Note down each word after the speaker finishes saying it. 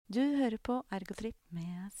Du hører på Ergotrip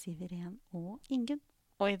med Siveren og Ingunn.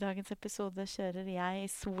 Og i dagens episode kjører jeg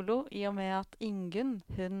solo, i og med at Ingunn,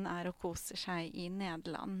 hun er og koser seg i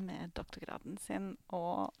Nederland med doktorgraden sin,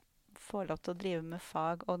 og får lov til å drive med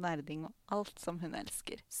fag og nerding og alt som hun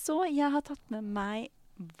elsker. Så jeg har tatt med meg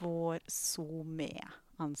vår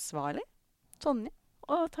SoMe-ansvarlig, Tonje,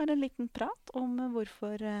 og tar en liten prat om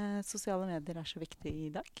hvorfor sosiale medier er så viktig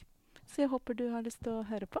i dag. Så jeg håper du har lyst til å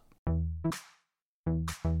høre på.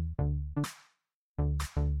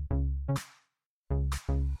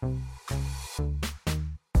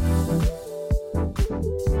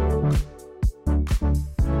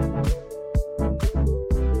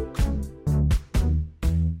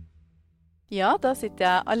 Ja, da sitter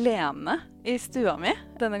jeg alene i stua mi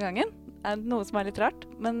denne gangen. Det er noe som er litt rart,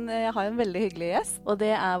 men jeg har en veldig hyggelig gjest. Og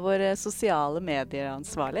det er vår sosiale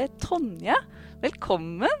medieransvarlig, Tonje.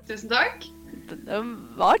 Velkommen! Tusen takk! Det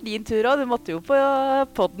var din tur også. Du måtte jo på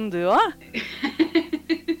podden du også.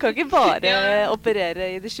 Kan ikke bare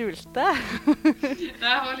operere i det skjulte. Jeg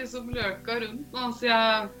har liksom løka rundt nå,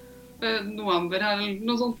 siden november eller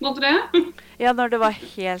noe sånt nå, tror jeg. Ja, når det var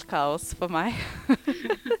helt kaos for meg.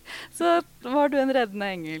 Så var du en reddende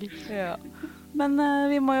engel. Ja. Men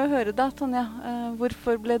vi må jo høre da, Tonja.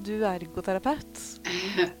 Hvorfor ble du ergoterapeut?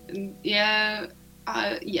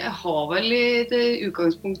 Jeg har vel i det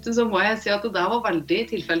utgangspunktet, så må jeg si at det der var veldig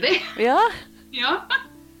tilfeldig. Ja? Ja.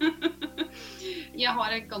 Jeg har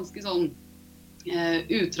et ganske sånn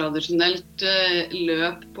utradisjonelt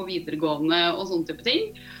løp på videregående og sånne type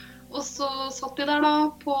ting. Og så satt jeg der da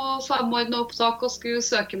på samordnet opptak og skulle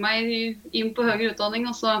søke meg inn på høyere utdanning,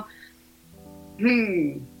 og så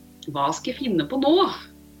hva skal jeg finne på nå?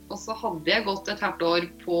 Og så hadde jeg gått et halvt år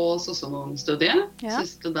på sosionomstudiet. Ja.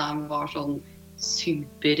 Synes det der var sånn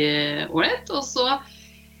super-ålreit. Og så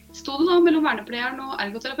sto det da mellom vernepleieren og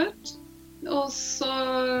ergoterapeut. Og så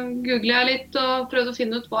googlet jeg litt og prøvde å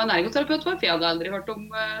finne ut hva en ergoterapeut var, for jeg hadde aldri hørt om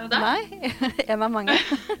det. Nei, en av mange.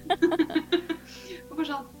 Og bare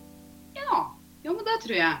sånn, ja, men det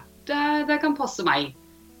tror jeg. Det kan passe meg.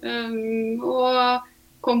 Og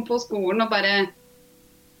kom på skolen og bare,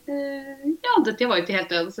 ja, dette var ikke helt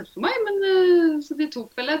det jeg hadde sett for meg, men så de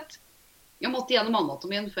tok vel jeg måtte gjennom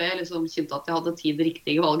anatomien før jeg liksom kjente at jeg hadde tid det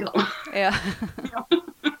riktige valget da. Ja. Ja.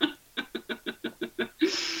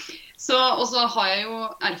 Og så har jeg jo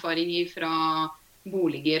erfaring fra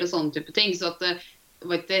boliger og sånne type ting, så at det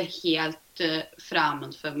var ikke helt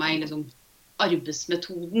fremmed for meg, liksom,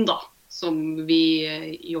 arbeidsmetoden da, som vi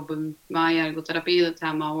jobber med i ergoterapi, det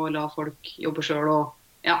temaet å la folk jobbe selv og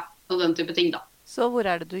den type ting da. Så hvor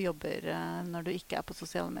er det du jobber når du ikke er på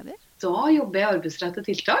sosiale medier? Da jobber jeg i arbeidsrettet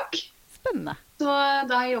tiltak. Spennende. Så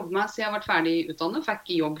da har jeg jobbet med, så jeg har vært ferdig utdannet, fikk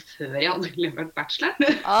jobb før jeg hadde levert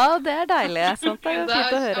bacheloren. Ja, det er deilig. Sånt er jo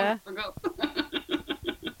fint å høre. Kjempegodt.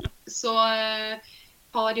 Så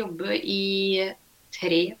har jobbet i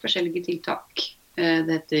 3 forskjellige tiltak.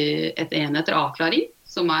 Det heter en heter avklaring,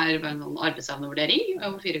 som er en arbeidsevnevurdering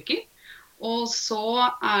over 4 uker. Og så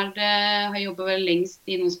har jeg jobbet vel lengst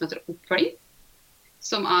i noe som heter oppfølging,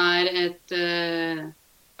 som er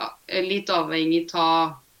litt avhengig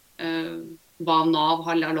av hva Nav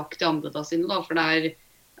har lagt i anbudene sine, da, for det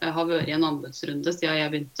har vært en anbudsrunde siden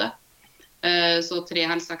jeg begynte. Så 3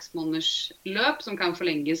 eller 6 måneders løp som kan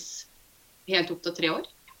forlenges helt opp til 3 år.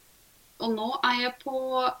 Og nå er jeg på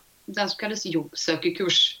det som kalles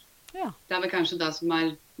jobbsøkerkurs. Ja. Det er vel kanskje det som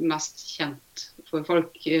er mest kjent for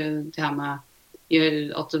folk, det her med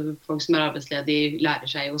at folk som er arbeidsledige lærer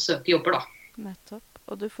seg å søke jobber da. Nettopp.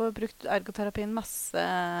 Og du får brukt ergoterapien masse,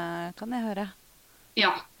 kan jeg høre.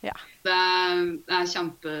 Ja, Ja. det er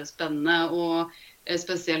kjempespennende, og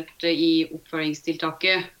spesielt i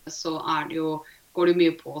oppfølgingstiltaket så går det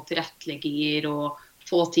mye på tilrettelegginger og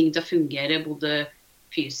få ting til å fungere både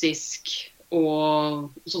fysisk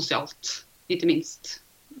og sosialt, ikke minst.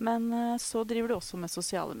 Men så driver du også med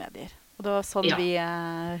sosiale medier. Og det var sånn vi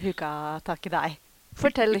huka tak i deg.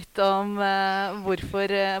 Fortell litt om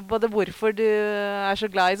både hvorfor du er så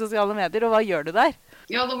glad i sosiale medier, og hva gjør du der?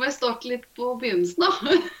 Ja, da må jeg starte litt på begynnelsen da.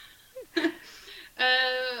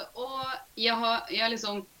 Og jeg har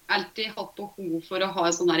liksom alltid hatt behov for å ha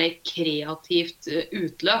et sånn her kreativt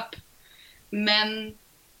utløp. Men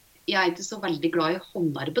jeg er ikke så veldig glad i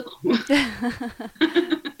håndarbeid da.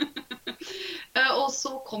 Og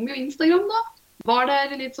så kom jo Instagram da.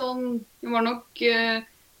 Jeg var nok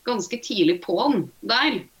ganske tidlig på den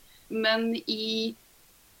der. Men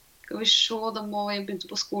skal vi se, da må jeg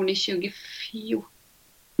begynte på skolen i 2014.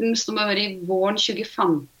 Som har vært i våren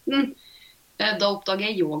 2015, da oppdaget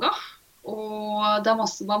jeg yoga, og det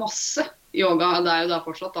var masse yoga, det er jo det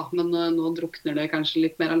fortsatt da, men nå drukner det kanskje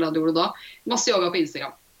litt mer enn det gjorde da. Masse yoga på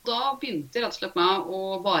Instagram. Da begynte jeg rett og slett med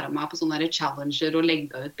å være med på sånne her challenger og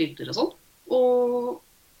legge ut bilder og sånn. Og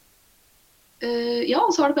ja,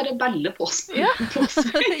 så har det bare ballet på seg. Ja,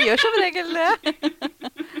 gjør som regel det.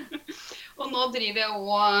 Og nå driver jeg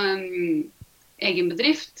også egen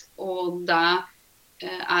bedrift, og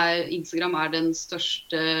Instagram er den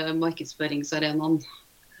største markedsføringsarenaen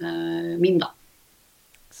min da.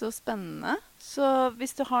 Så spennende. Så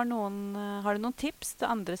hvis du har har du noen tips til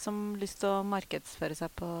andre som har lyst til å markedsføre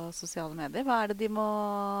seg på sosiale medier? Hva er det de må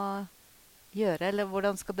gjøre, eller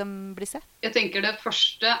hvordan skal de bli sett? Jeg tenker det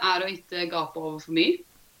første er å ikke gape over for mye.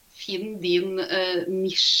 Finn din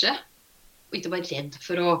nisje, og ikke være redd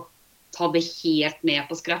for å ta det helt ned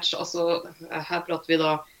på scratch. Altså, her prater vi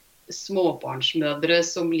da småbarnsmødre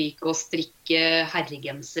som liker å strikke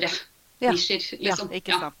herregensere. Ja. Nisjer, liksom. Ja,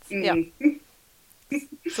 ikke sant. Ja.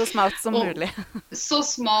 Så smalt som Og- mulig. Så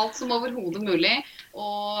smalt som overhodet mulig,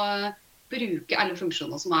 og bruke alle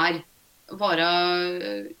funksjoner som er. Bare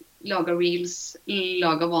lage reels,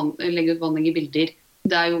 legge ut vanlige bilder.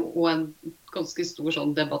 Det er jo også en ganske stor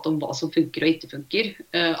sånn debatt om hva som funker og ikke funker.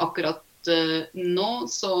 Akkurat nå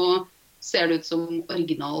så ser det ut som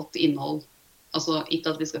originalt innhold. Altså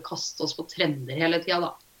ikke at vi skal kaste oss på trender hele tida,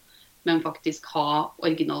 da. Men faktisk ha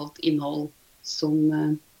originalt innhold som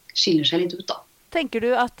skiller seg litt ut, da. Tenker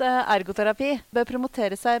du at ergoterapi bør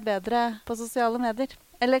promotere seg bedre på sosiale medier?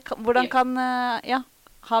 Eller hvordan kan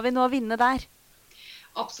har vi noe å vinne der?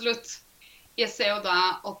 Absolutt. Jeg ser jo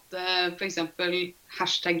da at for eksempel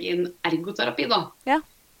hashtaggen ergoterapi da, Ja.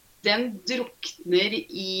 den drukner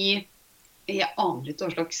i, jeg aner ikke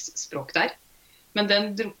hva slags språk det er, men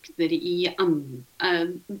den drukner i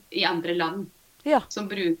andre land Ja, som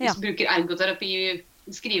Ja. bruker ergoterapi,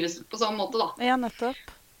 skrives på samme måte da. ja, nettopp.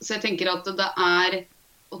 Så jeg tenker at det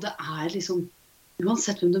er liksom,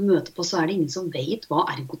 uansett hvem du møter på, så er det ingen som vet hva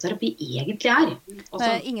ergoterapi egentlig er. Det Altså,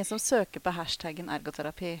 er ingen som søker på hashtaggen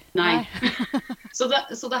ergoterapi. Nei. så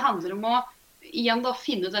det handler om å igjen da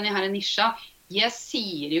finne denne her nisja. Jeg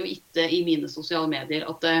sier jo ikke i mine sosiale medier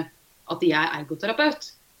at jeg er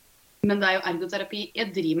ergoterapeut. Men det er jo ergoterapi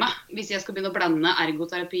jeg driver med. Hvis jeg skal begynne å blande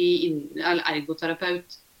eller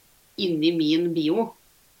ergoterapeut inni min bio,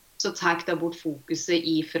 så tar det bort fokuset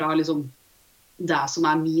ifra liksom det som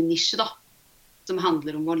er min nisje, da. Som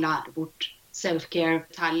handler om å lære bort self-care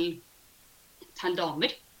til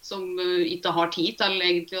damer som ikke har tid til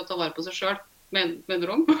egentlig å ta vare på seg selv, mener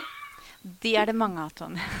du om? De er det mange av,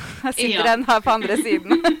 Tony. Jeg sitter en her på andre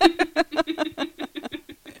siden.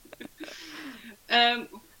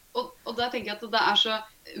 Og da tenker jeg at det er så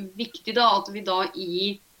viktig da, at vi da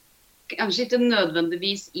kanskje ikke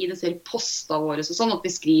nødvendigvis i disse postene våre, så sånn at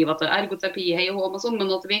vi skriver at det er ergoterapi, hei og hå, og sånn,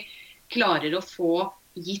 men at vi klarer å få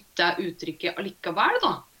gitt det uttrykket allikevel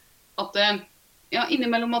da. At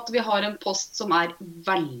innimellom at vi har en post som er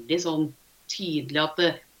veldig sånn tydelig at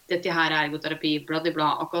dette her er ergoterapi, bla,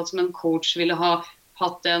 akkurat som en coach ville ha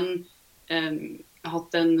hatt en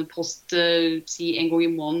post si en gang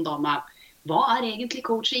i måneden da med hva er egentlig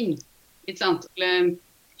coaching? Ikke sant? Eller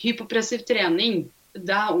hypopressiv trening.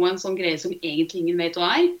 Det er også en sånn greie som egentlig ingen vet hva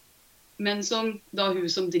er. Men som da hun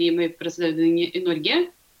som driver med hypopressiv trening i Norge,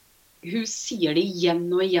 hun sier det igjen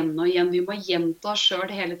og igjen og igjen. Vi må gjenta selv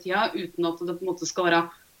hele tiden uten at det på en måte skal være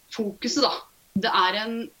fokuset da. Det er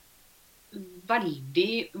en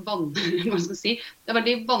veldig hva skal jeg si, det er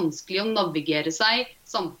veldig vanskelig å navigere seg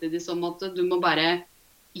samtidig som at du må bare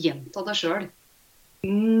gjenta deg selv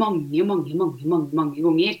mange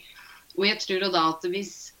ganger. Og jeg tror da at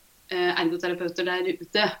hvis ergoterapeuter der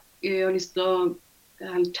ute har lyst til å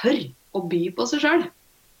tørre å by på seg selv,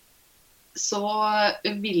 så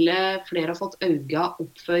ville flere ha fått øynene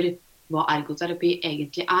opp for hva ergoterapi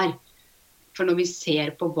egentlig er. For når vi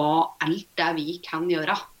ser på alt det vi kan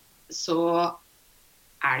gjøre, så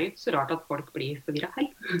er det jo ikke så rart at folk blir forvirret her.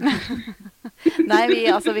 Nei,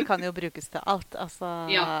 vi kan jo brukes til alt. Altså,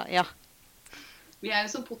 ja. Vi er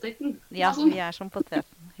jo som poteten. Ja, altså. vi er som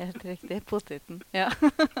poteten. Helt riktig. Poteten. Ja.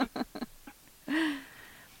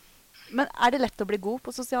 Men er det lett å bli god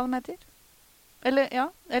på sosiale medier?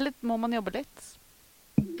 Eller må man jobbe litt?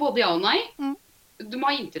 Både ja og nei. Mm. Du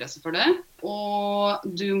må ha interesse for det, og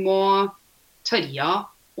du må tørre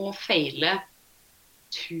å feile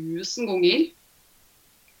 1000 ganger.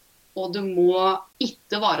 Og du må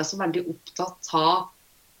ikke være så veldig opptatt av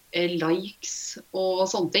likes og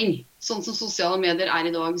sånne ting. Sånn som sosiale medier er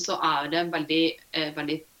i dag, så er det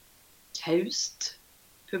veldig taust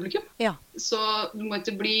publikum. Ja. Så du må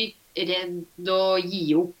ikke bli redd og gi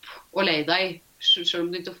opp og lei deg, selv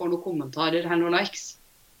om du ikke får noen kommentarer eller noen likes.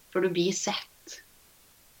 For du blir sett.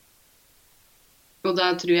 Og det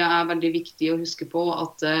tror jeg er veldig viktig å huske på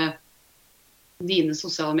at dine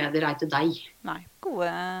sosiale medier er til deg. Nei.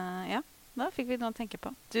 Gode, ja. Da fikk vi noe å tenke på.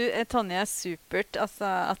 Du, Tonje, supert altså,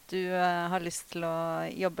 at du har lyst til å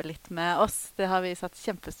jobbe litt med oss. Det har vi satt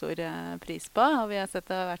kjempestor pris på, og vi har sett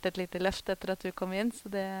det har vært et lite løft etter at du kom inn. Så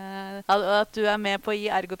det, og at du er med på å gi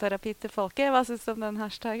ergoterapi til folket. Hva synes du om den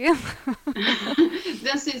hashtaggen?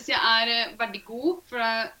 Den synes jeg er veldig god, for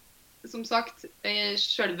det, som sagt,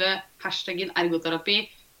 selve hashtaggen ergoterapi,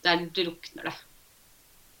 der drukner det.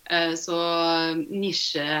 Så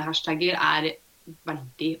nisje-hashtagger er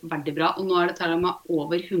veldig, veldig bra. Og nå er det til og med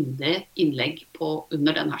over 100 innlegg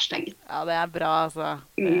under den hashtaggen. Ja, det er bra, altså.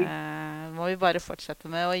 Det må vi bare fortsette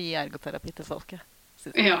med å gi ergoterapi til folket.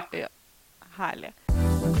 Ja. Ja. Herlig.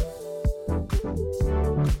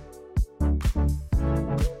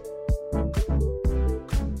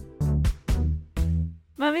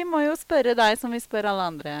 Men vi må jo spørre deg som vi spør alle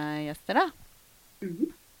andre gjester, da.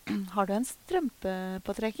 Har du en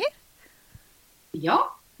strømpepåtrekker? Ja,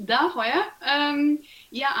 det har jeg.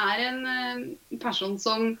 Jeg er en person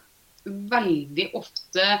som veldig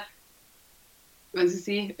ofte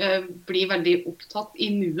blir veldig opptatt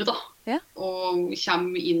i nuet, da. Ja. Og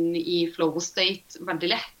kommer inn i flow state veldig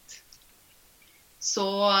lett. Så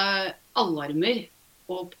alarmer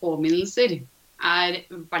og påminnelser er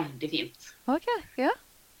veldig fint. Ok, ja.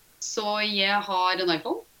 Så jeg har en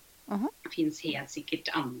iPhone. Det finnes helt sikkert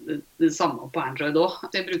det samme på Android også.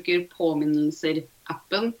 Jeg bruker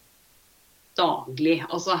påminnelser-appen daglig.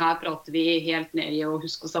 Altså her prater vi helt ned i å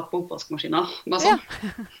huske å stappe oppvaskmaskinen. Sånn.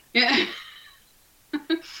 Ja.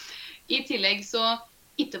 I tillegg så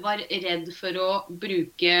ikke vær redd for å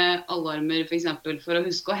bruke alarmer for eksempel for å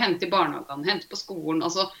huske å hente i barnehagen, hente på skolen.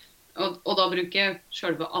 Altså, og da bruker jeg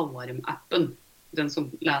selve alarm-appen. Den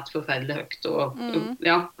som lät forferdelig høyt.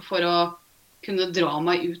 Ja, for å kunne dra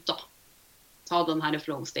meg ut da. Ta den her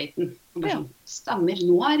flow-staten. Og bare sånn, stemmer,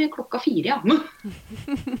 nå er det 4:00, ja.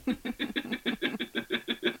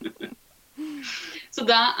 Så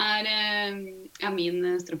det er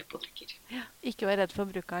min strømpepåtrekker. Ja, ikke vær redd for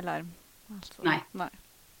å bruke alarm. Altså. Nei.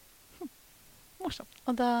 Morsomt.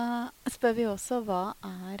 Og da spør vi også, hva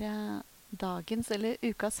er dagens eller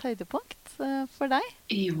ukas høydepunkt for deg?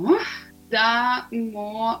 Ja, det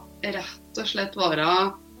må rett og slett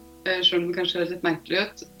være, selv om det kanskje høres litt merkelig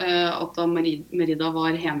ut, at da Merida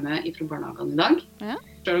var hjemme fra barnehagen i dag. Ja.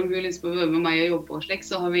 Selv om hun lyst på å være med meg og jobbe og slik,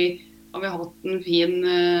 så har vi hatt en fin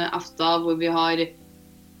aften hvor vi har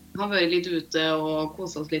vært litt ute og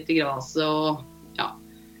koset oss litt i gresset og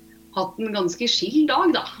hatt en ganske skill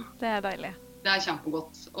dag da. Det er deilig. Det er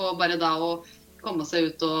kjempegodt. Og bare da å komme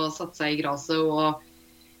seg ut og satte seg i gresset og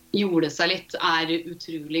jorde seg litt er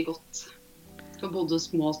utrolig godt. For både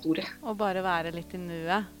små og store. Og bare være litt i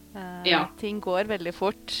nuet. Ting går veldig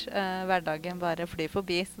fort. Hverdagen bare flyr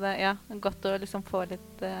forbi. Så det er godt å liksom få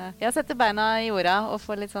litt sette beina i jorda og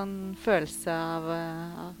få litt sånn følelse av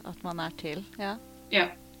at man er til. Ja.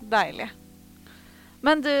 Deilig.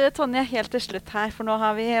 Men du, Tonje, helt til slutt her, for nå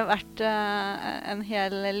har vi vært en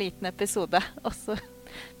hel liten episode. Og så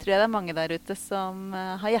tror jeg det er mange der ute som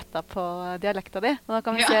har gjettet på dialekta di. Og da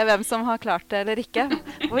kan vi se hvem som har klart det eller ikke.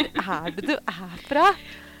 Hvor er det du er fra?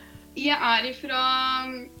 Jeg er fra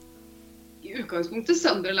i utgangspunktet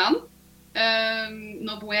Søndreland.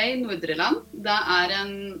 Nå bor jeg i Nordreland. Det er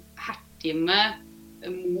en hertime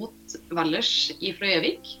mot Valdres fra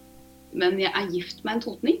Gjøvik. Men jeg er gift med en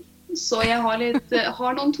totning. Så jeg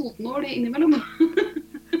har noen totenår innimellom.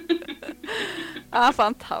 Ja,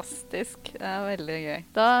 fantastisk. Det er veldig gøy.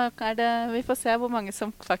 Da er det, vi får se hvor mange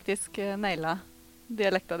som faktisk naila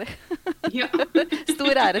dialekta di. Ja.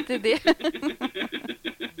 Stor ære til de.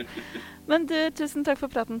 Men du, tusen takk for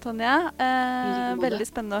praten, Tonje. Veldig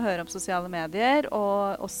spennende å høre om sosiale medier,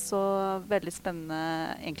 og også veldig spennende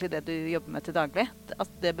egentlig det du jobber med til daglig.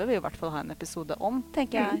 Altså, det bør vi i hvert fall ha en episode om,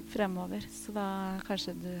 tenker jeg, fremover. Så da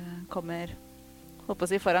kanskje du kommer, håper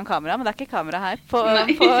å si foran kamera, men det er ikke kamera her, på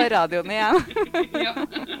radioen igjen. Ja,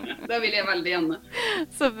 det vil jeg veldig gjerne.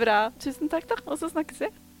 Så bra. Tusen takk da, og så snakkes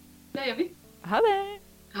vi. Det gjør vi. Ha det.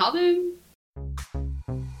 Ha det.